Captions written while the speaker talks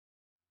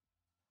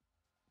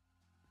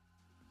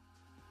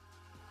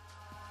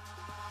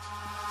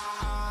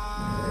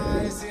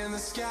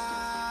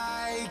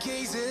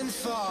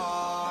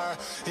far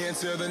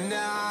into the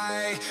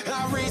night.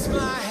 I raise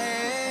my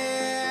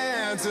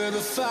hand to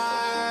the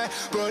fire,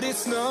 but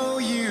it's no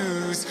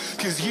use,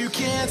 'cause you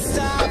can't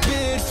stop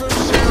it from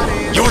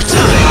shining. Your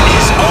time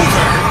is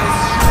over!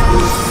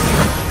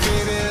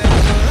 Baby,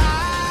 let the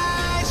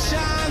light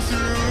shine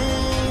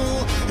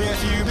through. If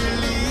you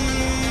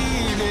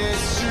believe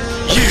it's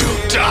true, You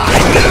die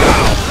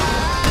now!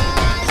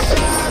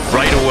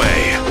 Right away.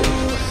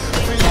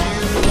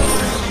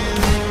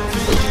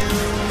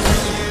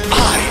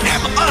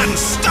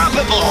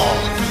 Unstoppable!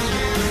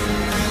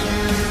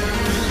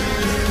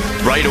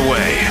 Right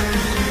away.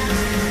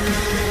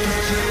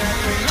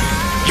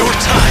 Your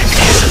time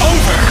is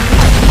over!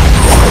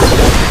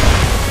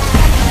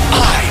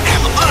 I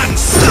am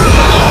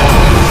unstoppable!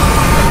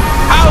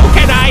 How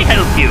can I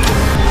help you?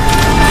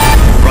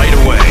 Right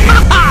away.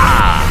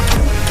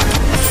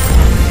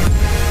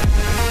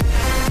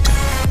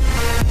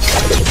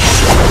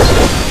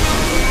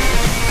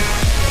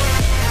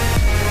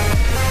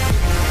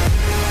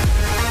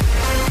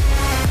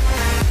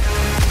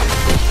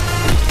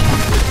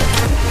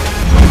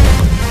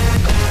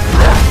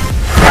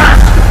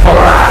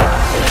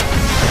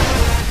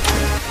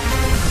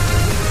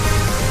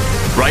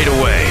 Right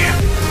away.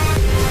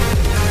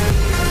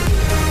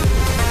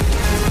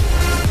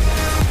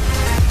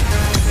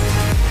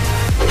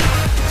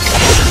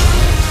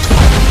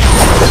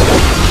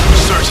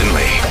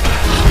 Certainly.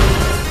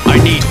 I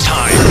need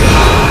time.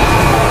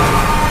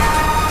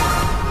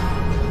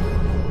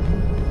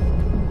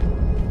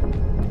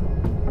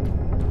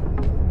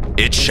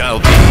 It shall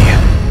be.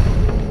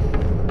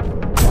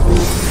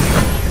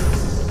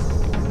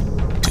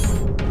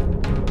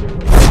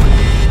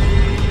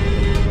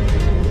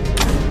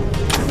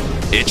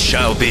 It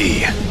shall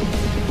be.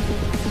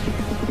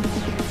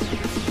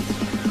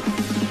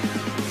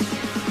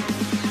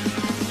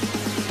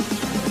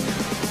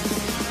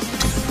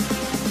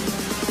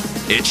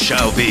 It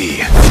shall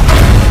be.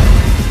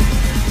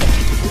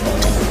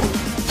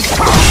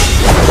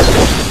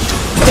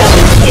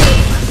 Double kill.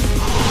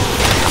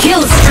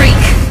 Kill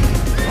streak.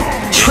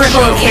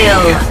 Triple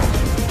kill.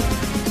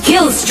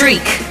 Kill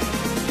streak.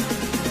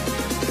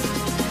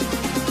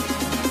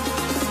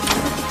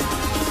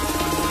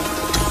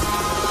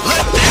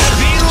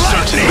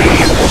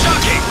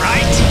 Shocking,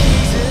 right?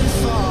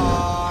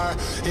 far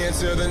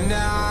into the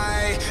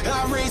night.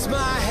 I raise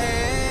my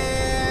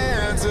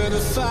hand to the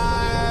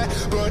fire,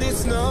 but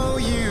it's no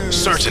use.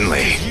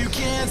 Certainly. You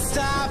can't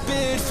stop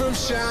it from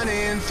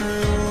shining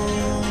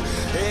through.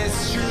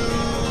 It's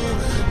true,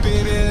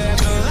 baby, let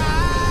the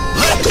light.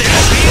 Let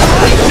there be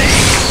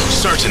lightning!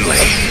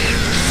 Certainly.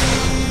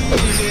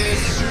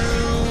 It's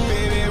true,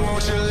 baby,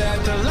 won't you let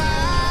the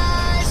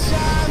light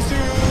shine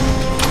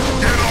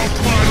through? Get off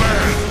my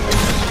land!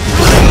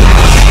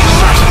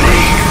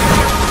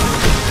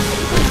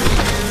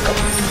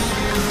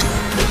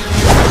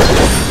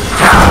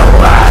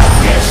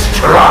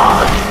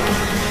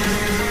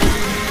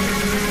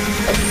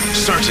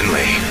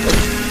 Certainly.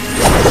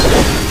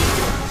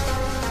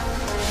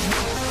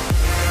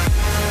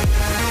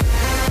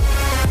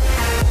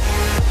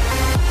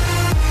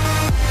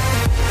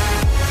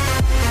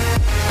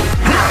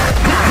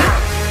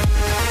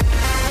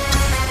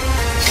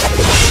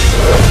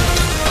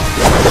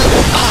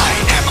 I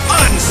am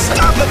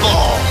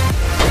unstoppable!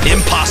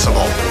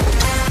 Impossible.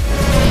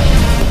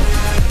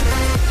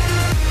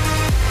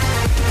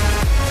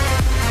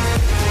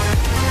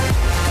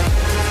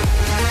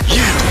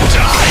 You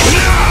die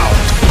now!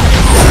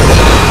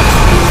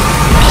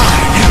 I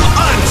am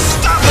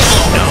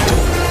unstoppable! No.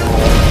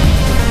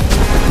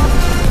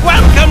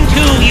 Welcome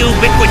to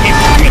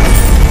Ubiquitous.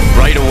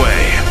 Right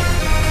away.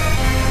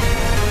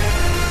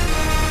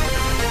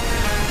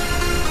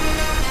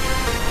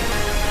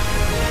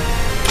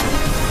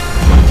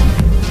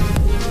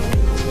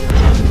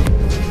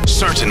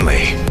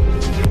 Certainly.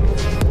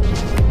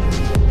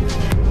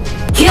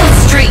 Kill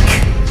streak.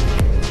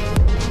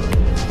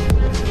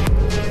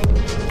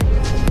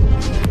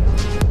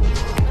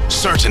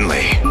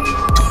 Certainly.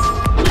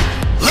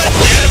 Let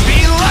there be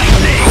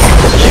lightning!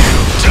 You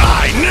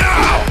die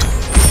now!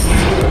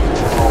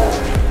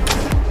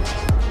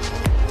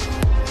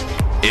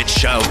 It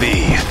shall be.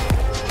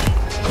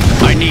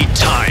 I need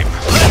time.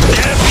 Let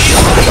there be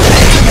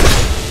lightning!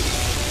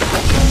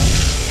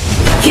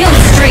 Kill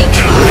streak.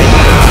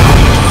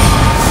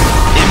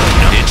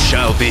 It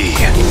shall be.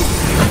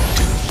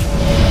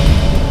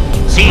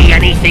 See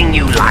anything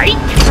you like?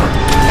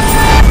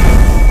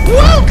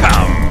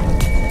 Welcome!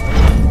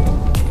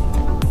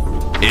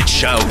 It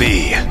shall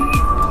be.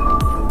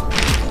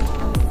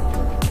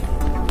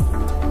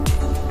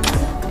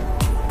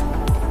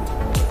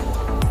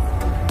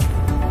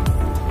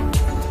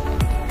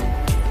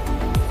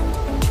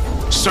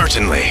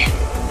 Certainly.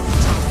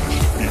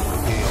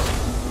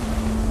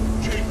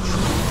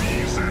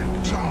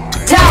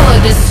 Tower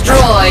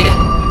destroyed.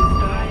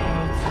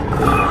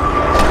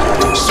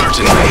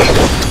 Certainly.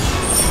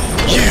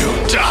 You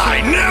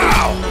die now!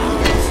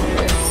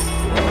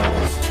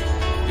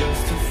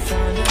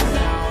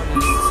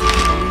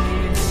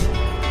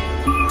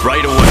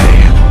 Right away.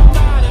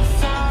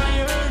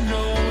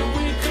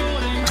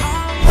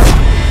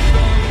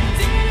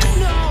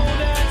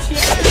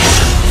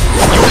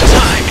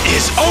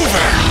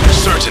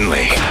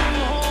 Certainly.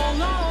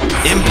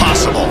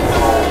 Impossible.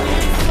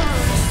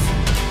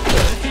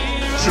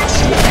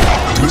 Just what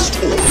alchemist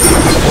ordered.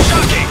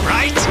 Shocking,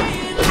 right?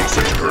 Does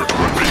it hurt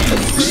when we do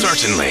this?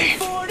 Certainly.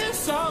 For the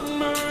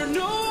summer,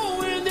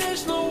 knowing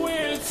there's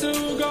nowhere to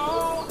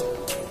go.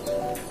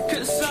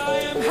 'Cause I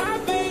am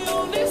happy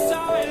on this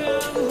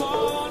island.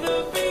 Wanna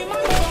be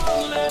my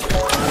fallen.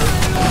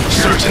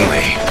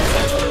 Certainly.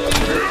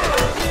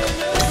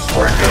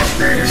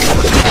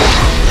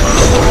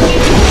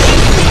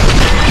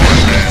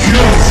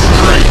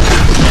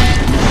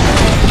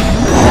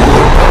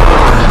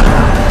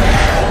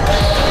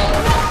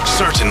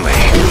 Certainly.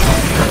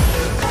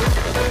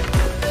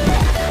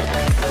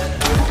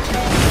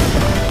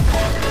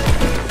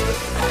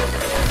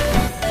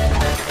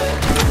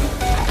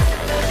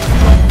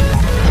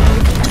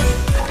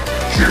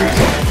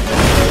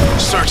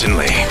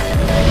 Certainly.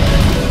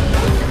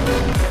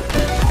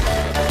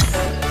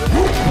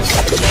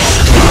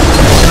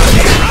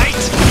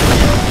 Right?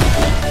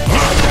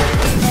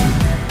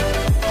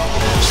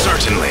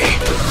 Certainly.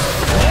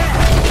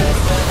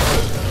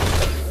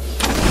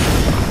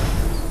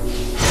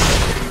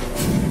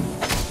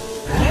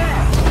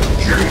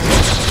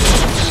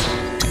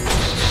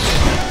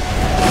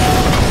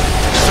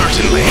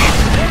 Certainly.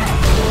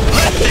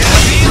 Let there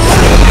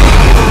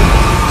be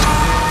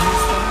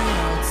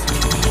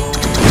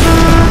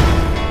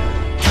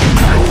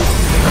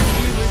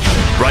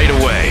right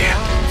away.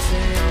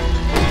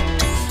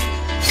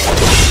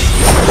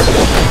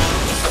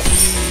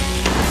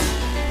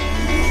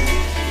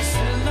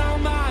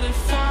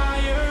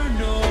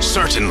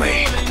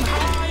 Certainly.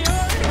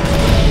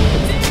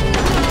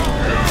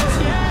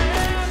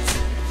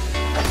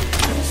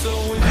 So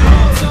we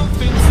got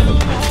something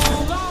to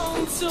hold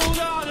on to.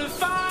 Gotta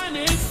find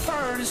it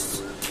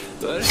first.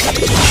 But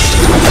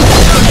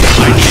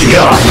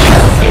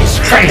It's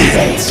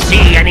crazy.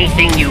 See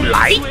anything you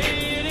like?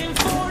 waiting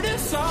for the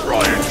summer.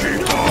 Riot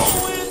people.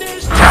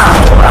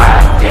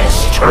 Tower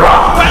destroy.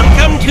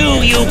 Welcome to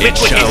It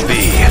Ubiquitous. shall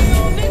be.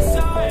 On this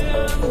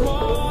island,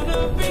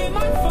 wanna be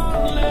my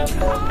fallen.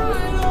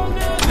 I don't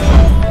ever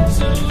want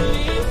to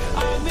leave.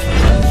 I'm in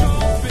a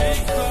tropic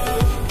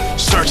club.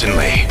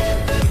 Certainly.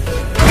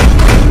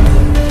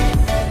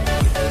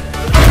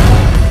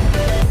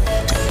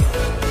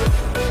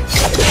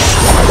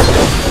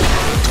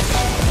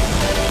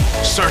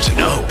 Certain.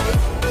 No.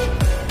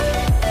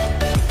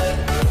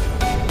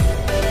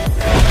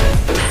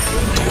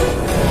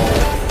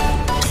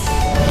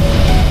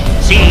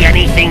 See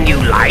anything you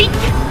like?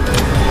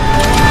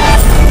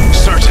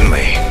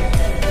 Certainly.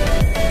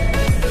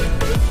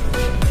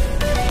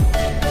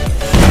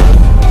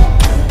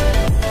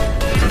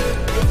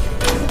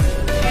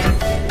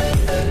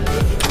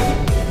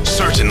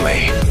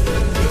 Certainly.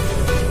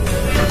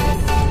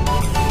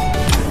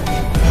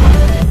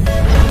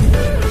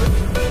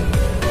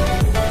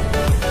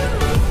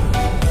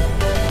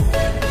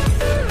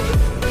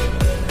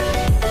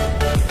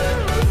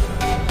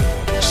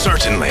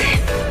 Certainly.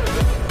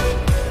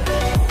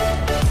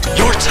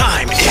 Your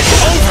time is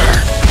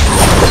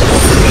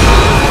over!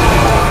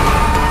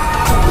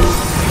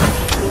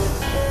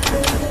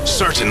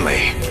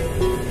 Certainly.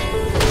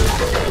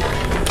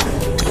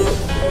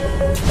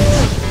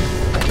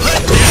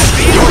 Let this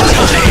be your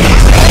time!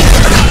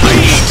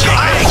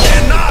 I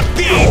cannot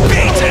be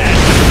beaten!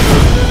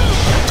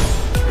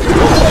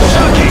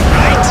 Shocking,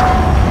 right?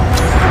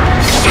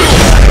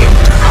 Certainly.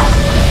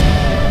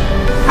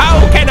 How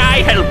can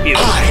I help you?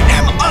 I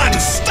am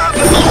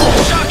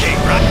unstoppable! Shocking,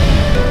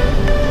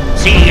 right?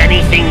 See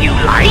anything you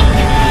like?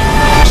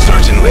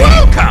 Certainly.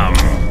 Welcome.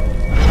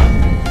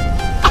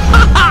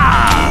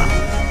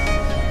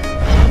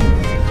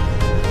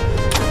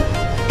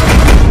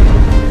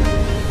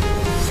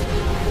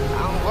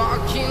 I'm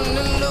walking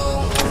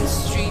alone, the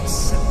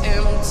streets are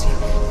empty.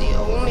 The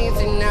only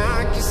thing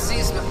I can see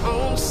is my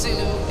own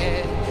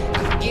silhouette.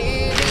 I'm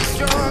getting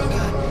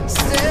stronger,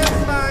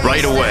 step by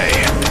Right away.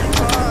 step. The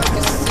clock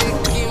is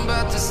ticking,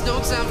 but there's no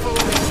time for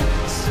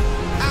rest.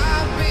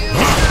 I've been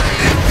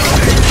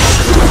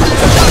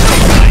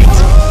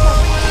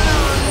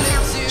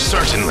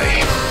Certainly.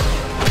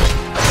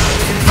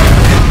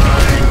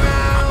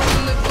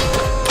 around the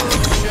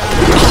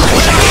globe,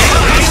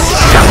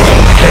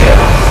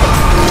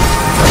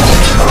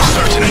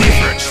 Certainly.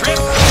 For a trip.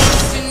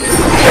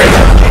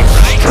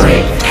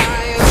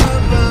 high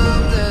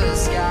above the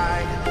sky.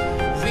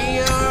 We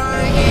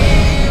are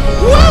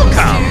heroes.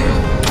 Welcome.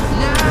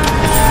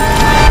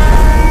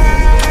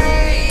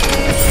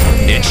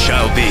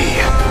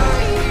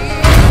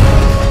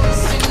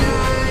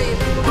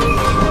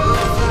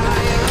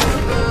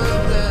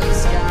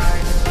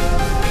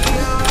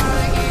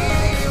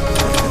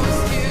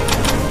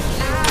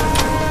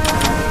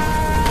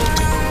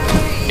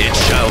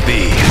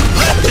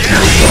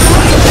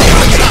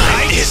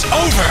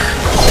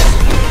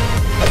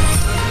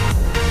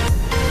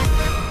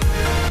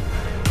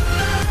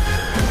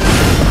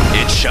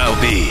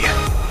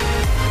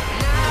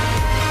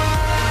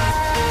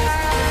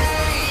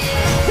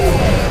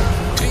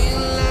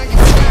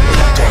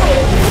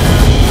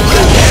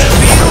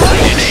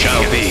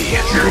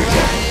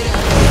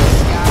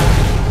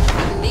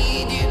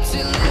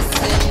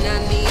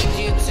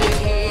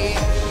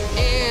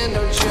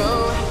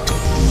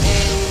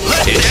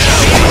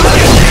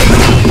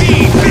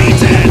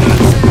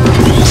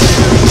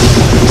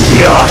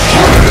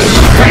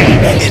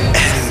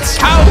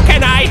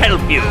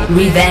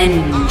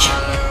 Revenge.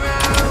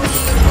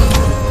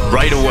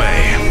 Right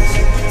away.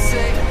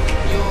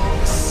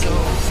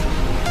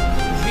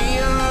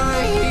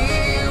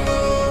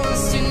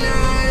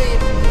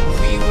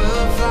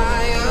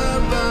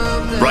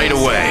 Right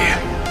away.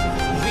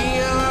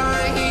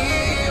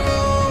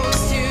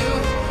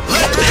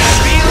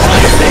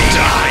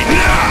 Die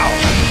now!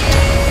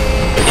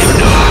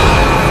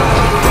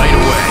 Right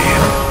away.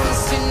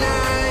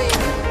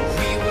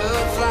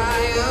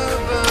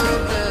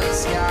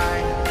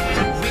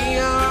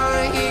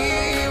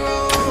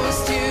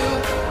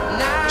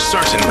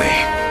 Certainly.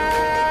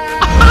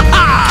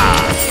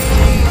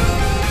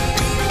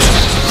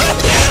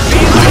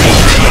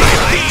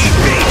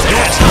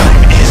 Your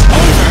time is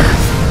over.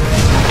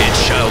 It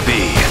shall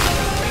be.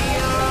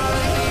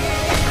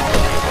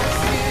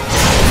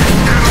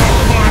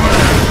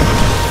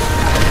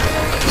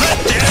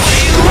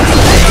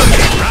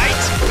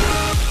 Right?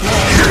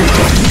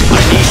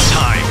 I need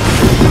time.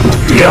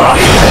 Your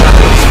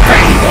health is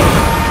fading.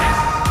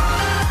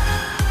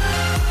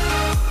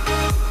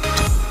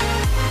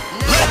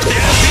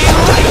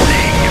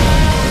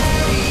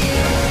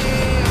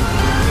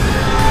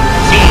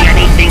 See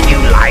anything you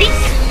like?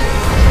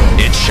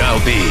 It shall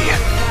be.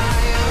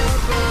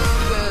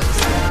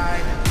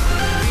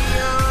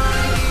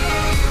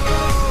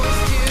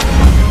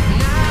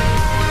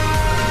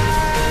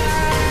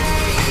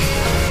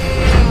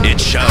 It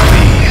shall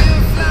be.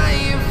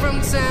 Flying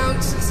from town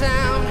to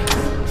town,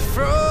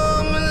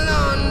 from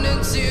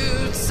London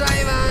to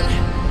Taiwan.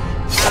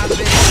 I've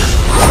been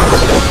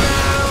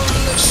around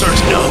the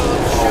Certain no.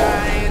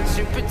 trying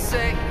to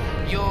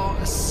protect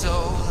your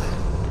soul.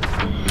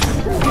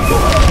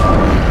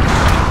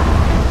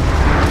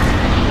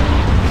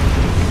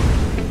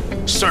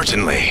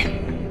 Certainly.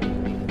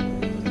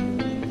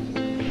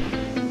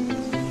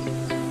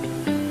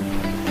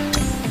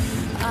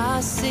 I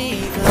see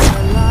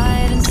the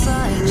light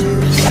inside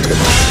you.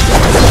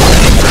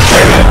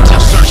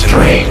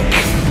 Certainly.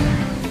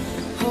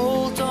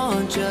 Hold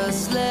on,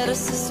 just let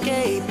us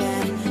escape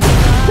and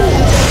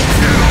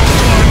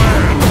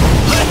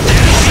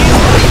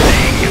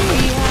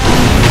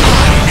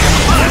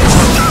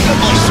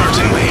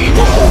Certainly.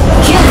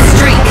 Kill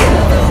streak.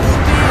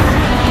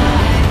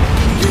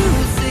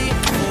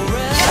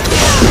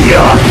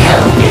 Your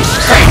health is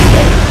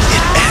fading.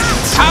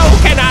 How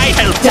can I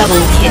help?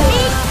 Double kill.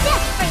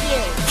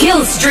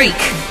 Kill streak.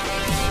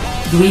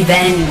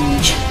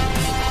 Revenge.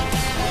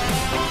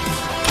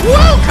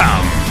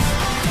 Welcome.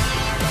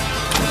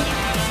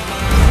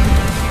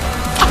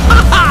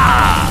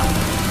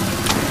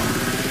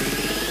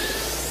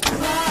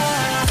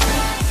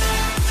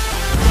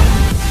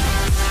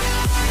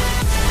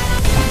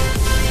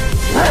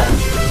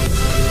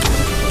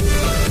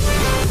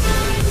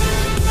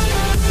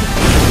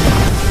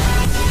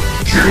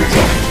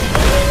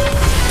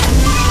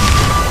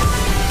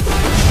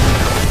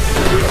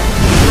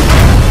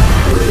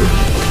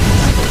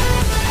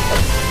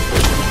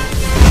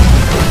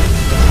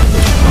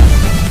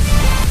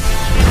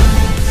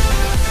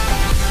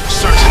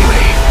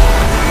 Certainly.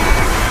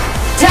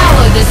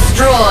 Tower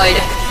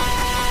destroyed.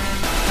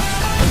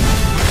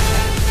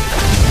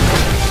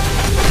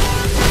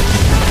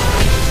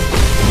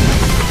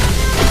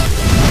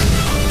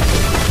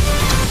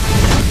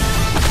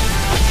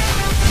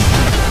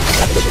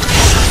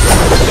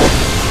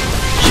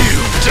 You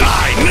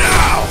die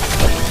now!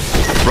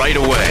 Right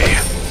away.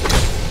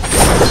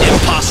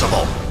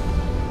 Impossible.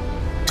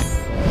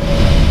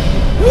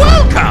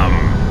 Welcome!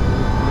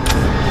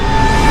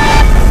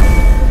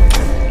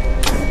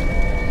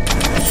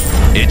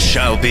 It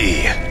shall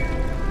be.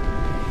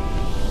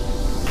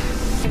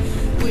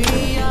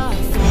 we are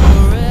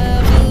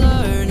forever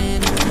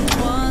learning,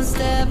 one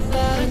step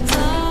at a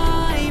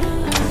time.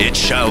 It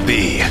shall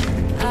be.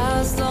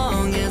 As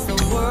long as the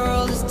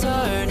world is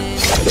turning,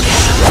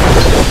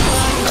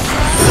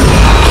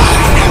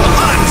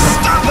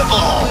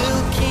 Unstoppable!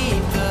 we'll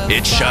keep the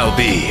It shall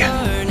be.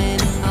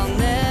 burning. I'll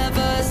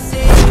never see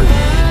you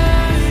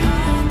burn.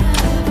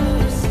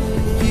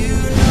 You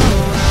know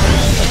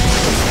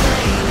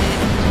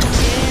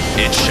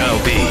It shall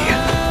be.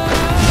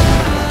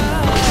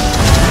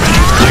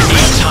 I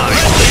need time.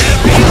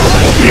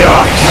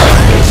 Your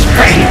health is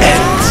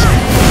fading.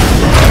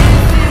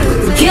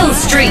 Kill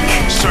streak.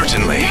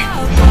 Certainly.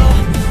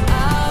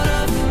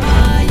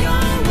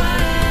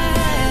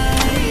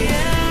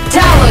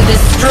 Tower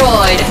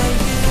destroyed.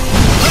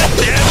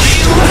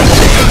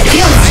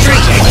 Kill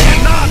streak.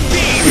 Cannot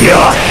be.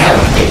 Your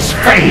health is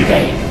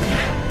fading.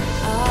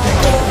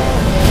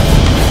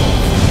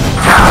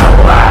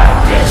 Tower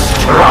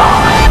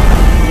destroyed.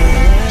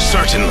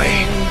 Certainly.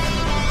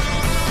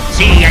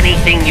 See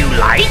anything you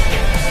like?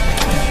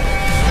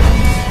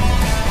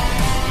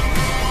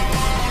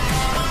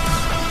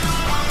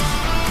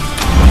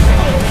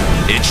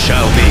 It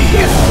shall be.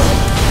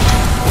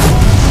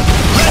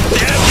 Let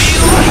there be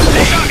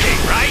lightning. Shocking,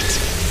 right?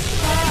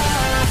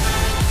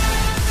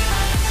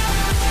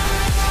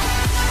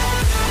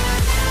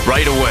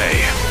 Right away.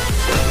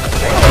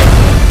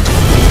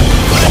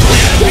 Let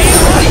there be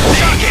lightning.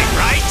 Shocking,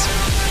 right?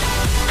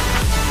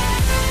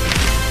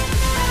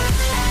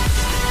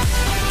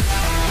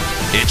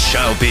 It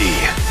shall be.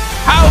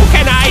 How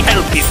can I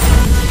help you?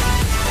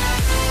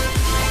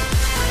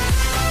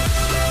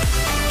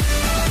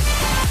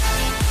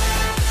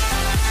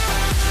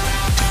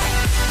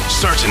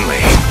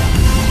 Certainly.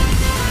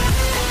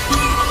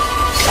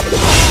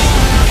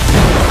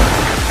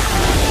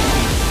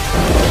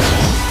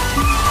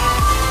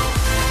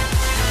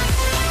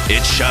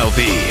 It shall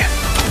be.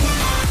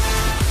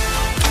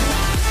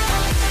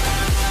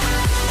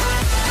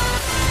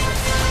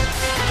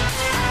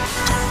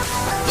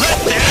 Let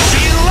there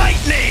be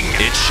lightning!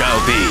 It shall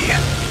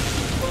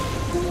be.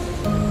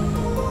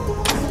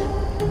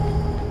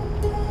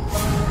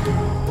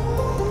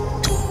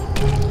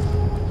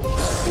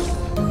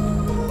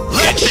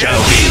 Let there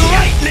be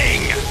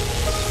lightning!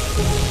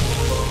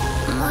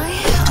 My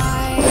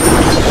heart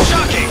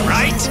Shocking,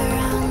 right? goes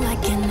around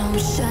like an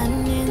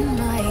ocean in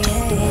my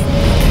head.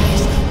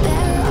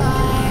 There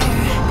are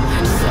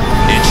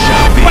It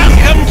shall be.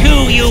 Welcome to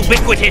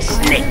ubiquitous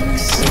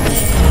snakes.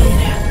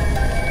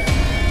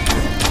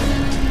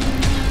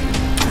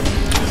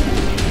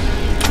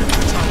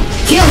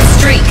 Kill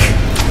streak.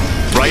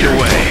 Right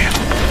away.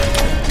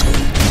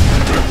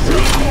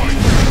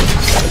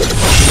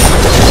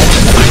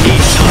 I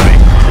need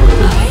time.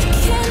 I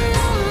can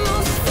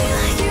almost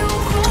feel you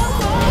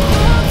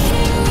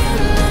walking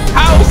in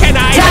How can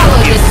I Tower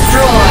help you?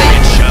 destroyed.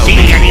 It shall See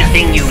be.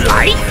 anything you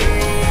like?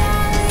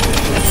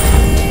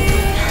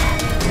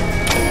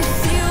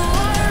 if you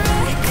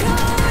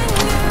are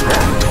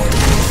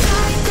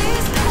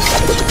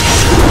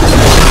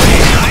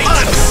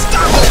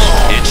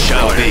Unstoppable! It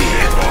shall be.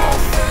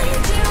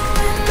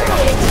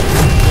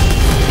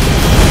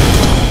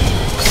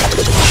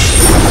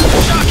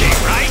 Shocking,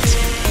 right?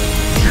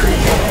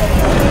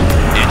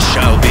 It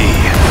shall be.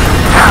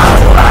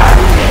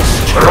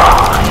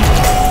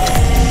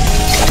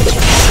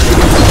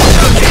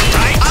 Shocking,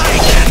 right? I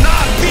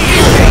cannot be.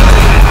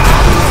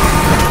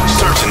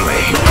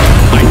 Certainly.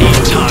 I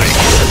need time.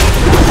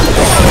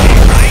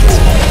 Shocking, right?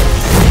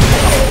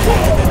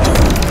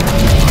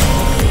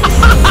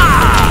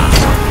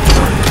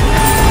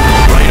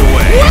 Right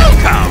away.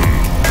 Welcome.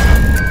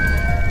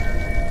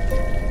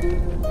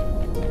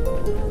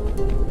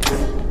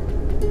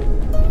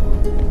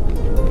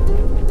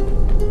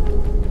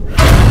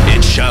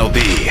 It shall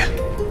be.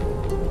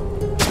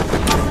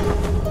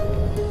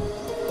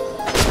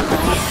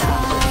 my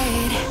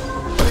heart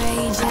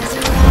rages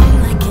around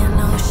like an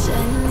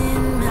ocean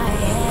in my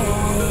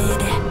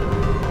head.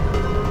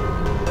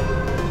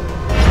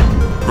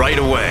 Right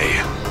away.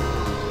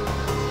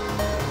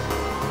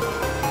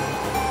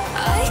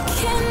 I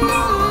can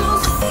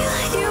almost feel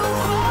you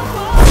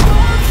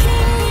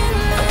walking in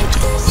the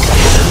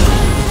distance.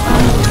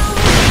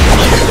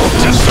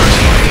 Just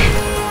certainly.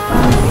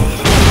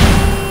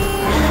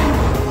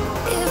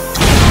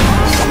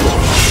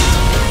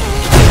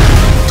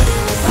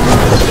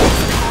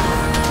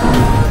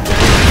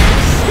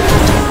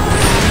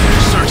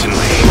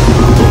 Certainly.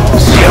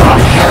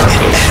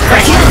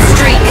 Kill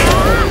streak.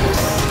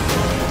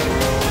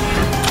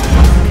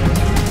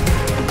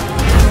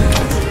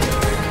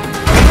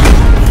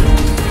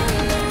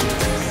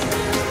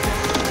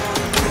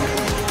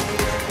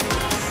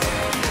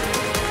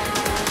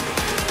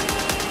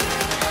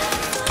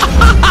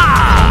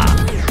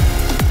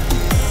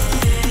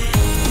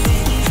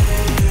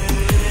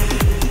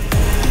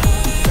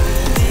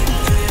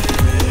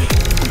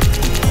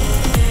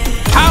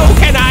 How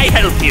can I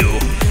help you?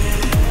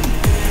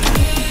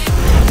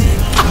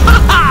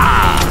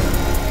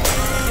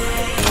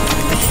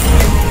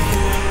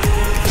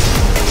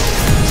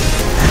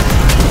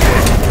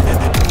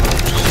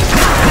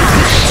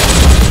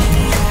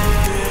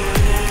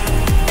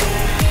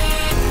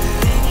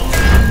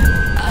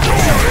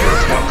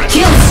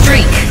 Kill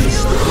streak.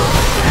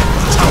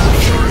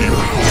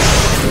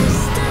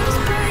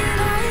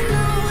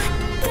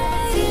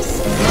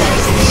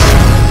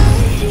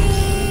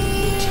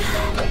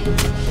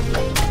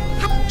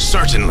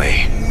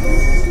 Certainly.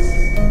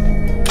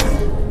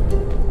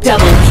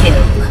 Double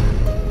kill.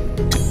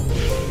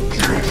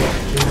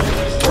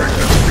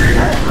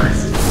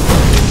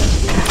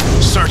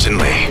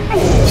 Certainly.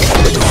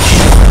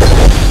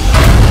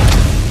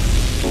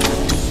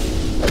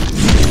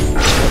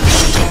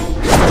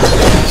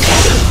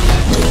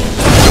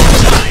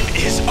 Time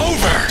is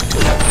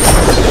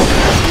over.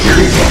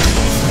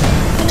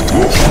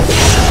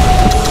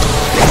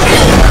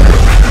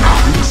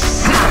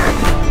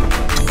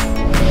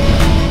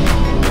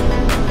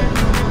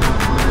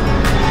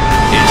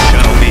 It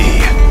shall be.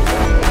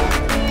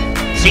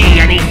 See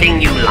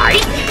anything you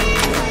like?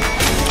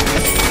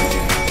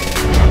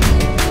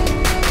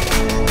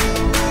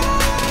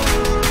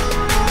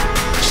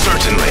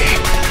 Certainly.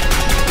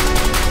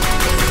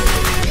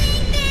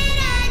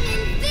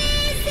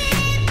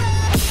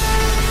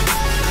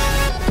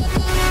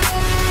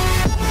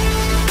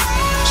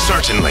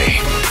 Certainly.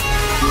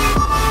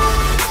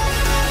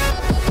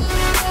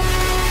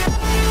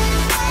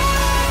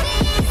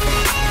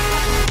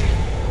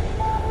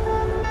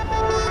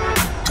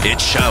 It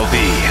shall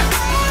be.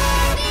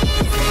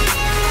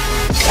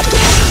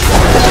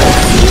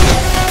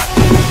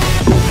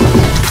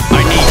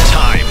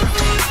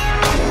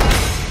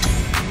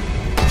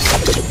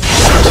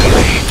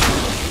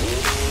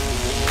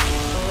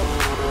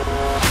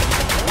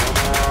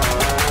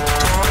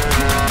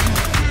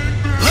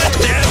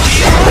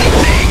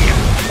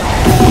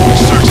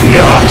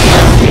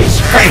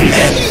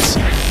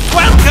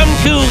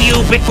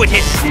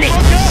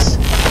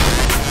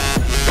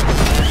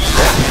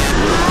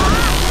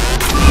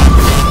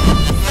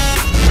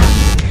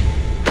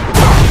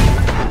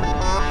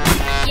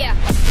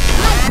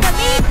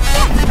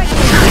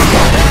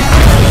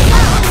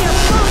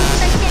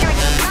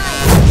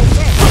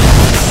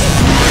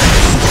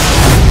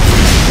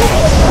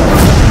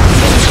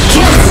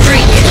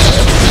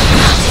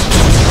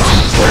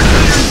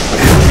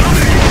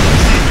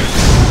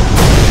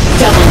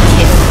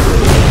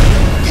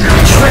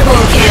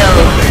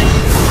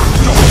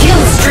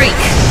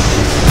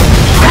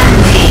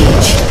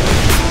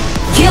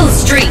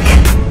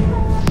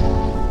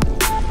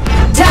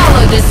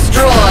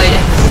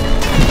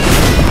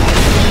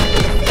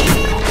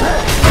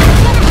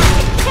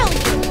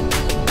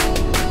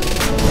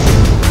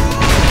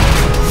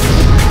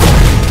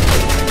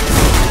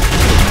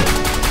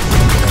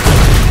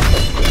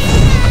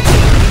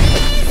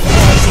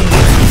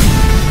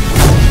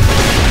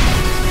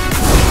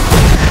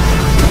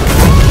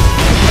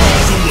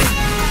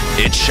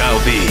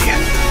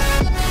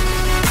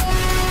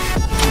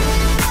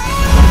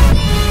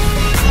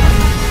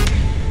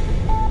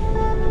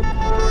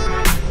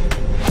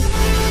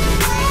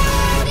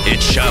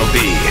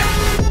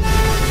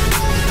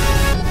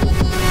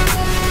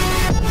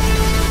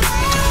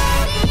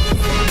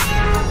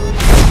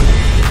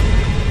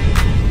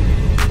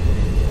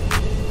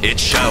 It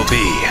shall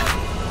be.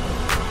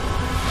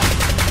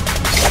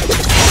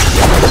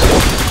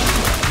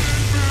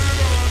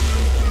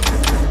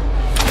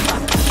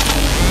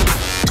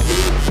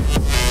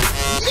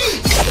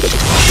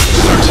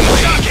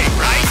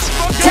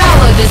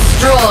 Tower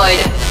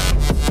destroyed.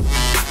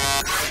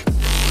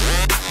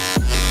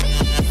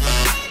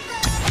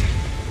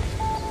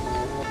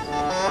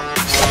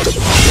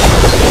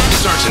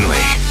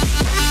 Certainly.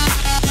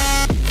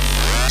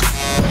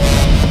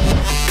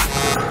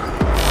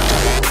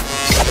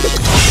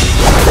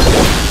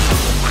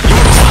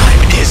 Your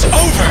time is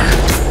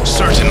over.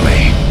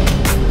 Certainly.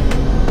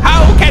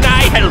 How can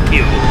I help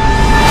you?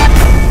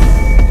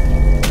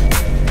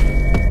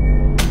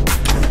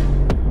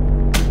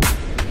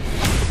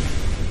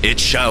 It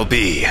shall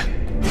be.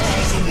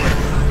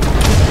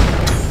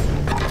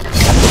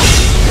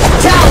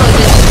 Tower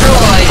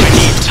destroyed. I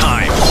need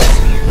time.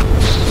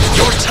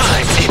 Your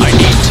time. I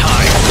need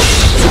time.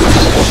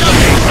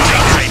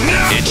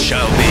 It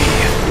shall be.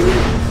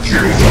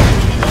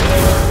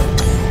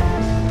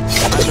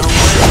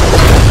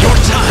 Your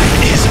time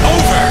is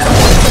over.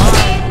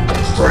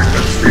 Strength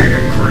and speed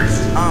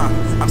increased.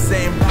 I'm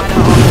saying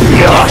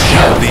Your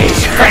show is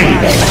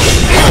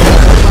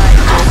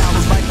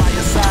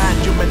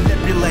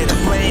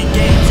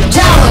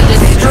Tower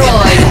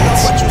destroyed.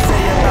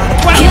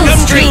 Welcome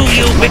streak.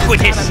 to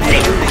ubiquitous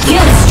state.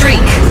 Kill streak.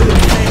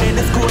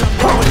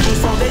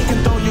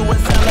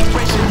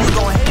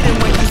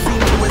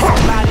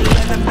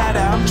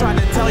 I'm trying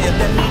to tell you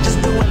that me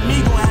just doing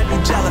me gon' have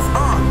you jealous. I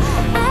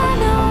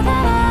know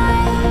that I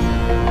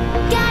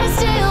gotta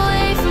stay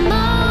away from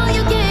all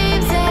your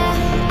games, yeah.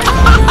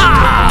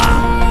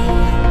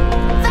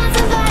 Find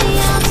somebody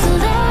else to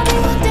love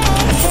you one day.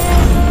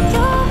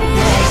 You're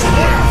real.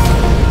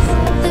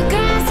 The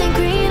grass ain't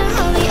greener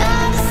on the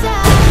other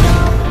side.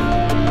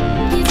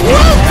 You didn't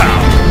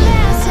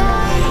last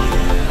time,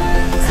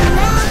 so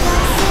now I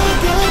gotta say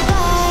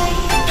goodbye.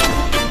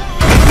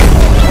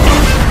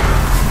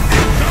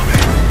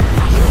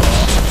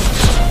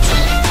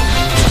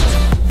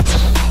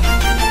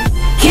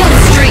 Kill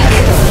streak.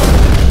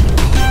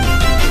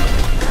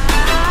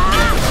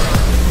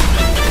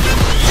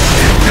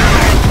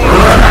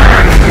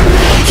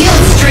 Kill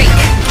streak.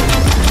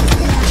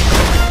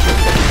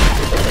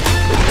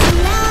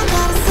 Now I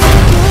gotta say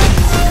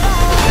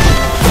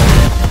goodbye.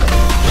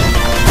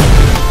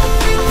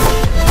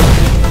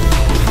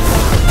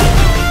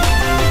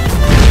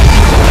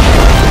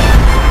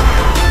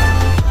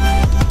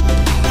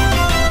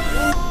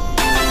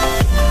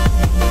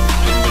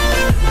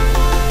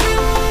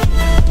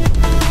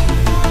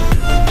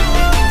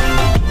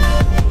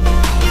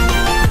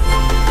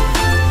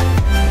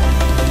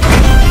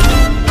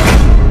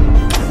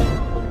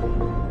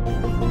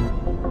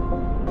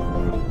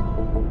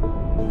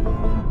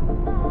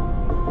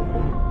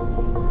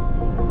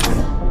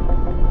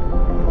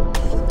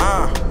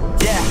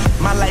 Yeah,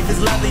 my life is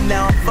lovely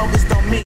now. I'm focused on me.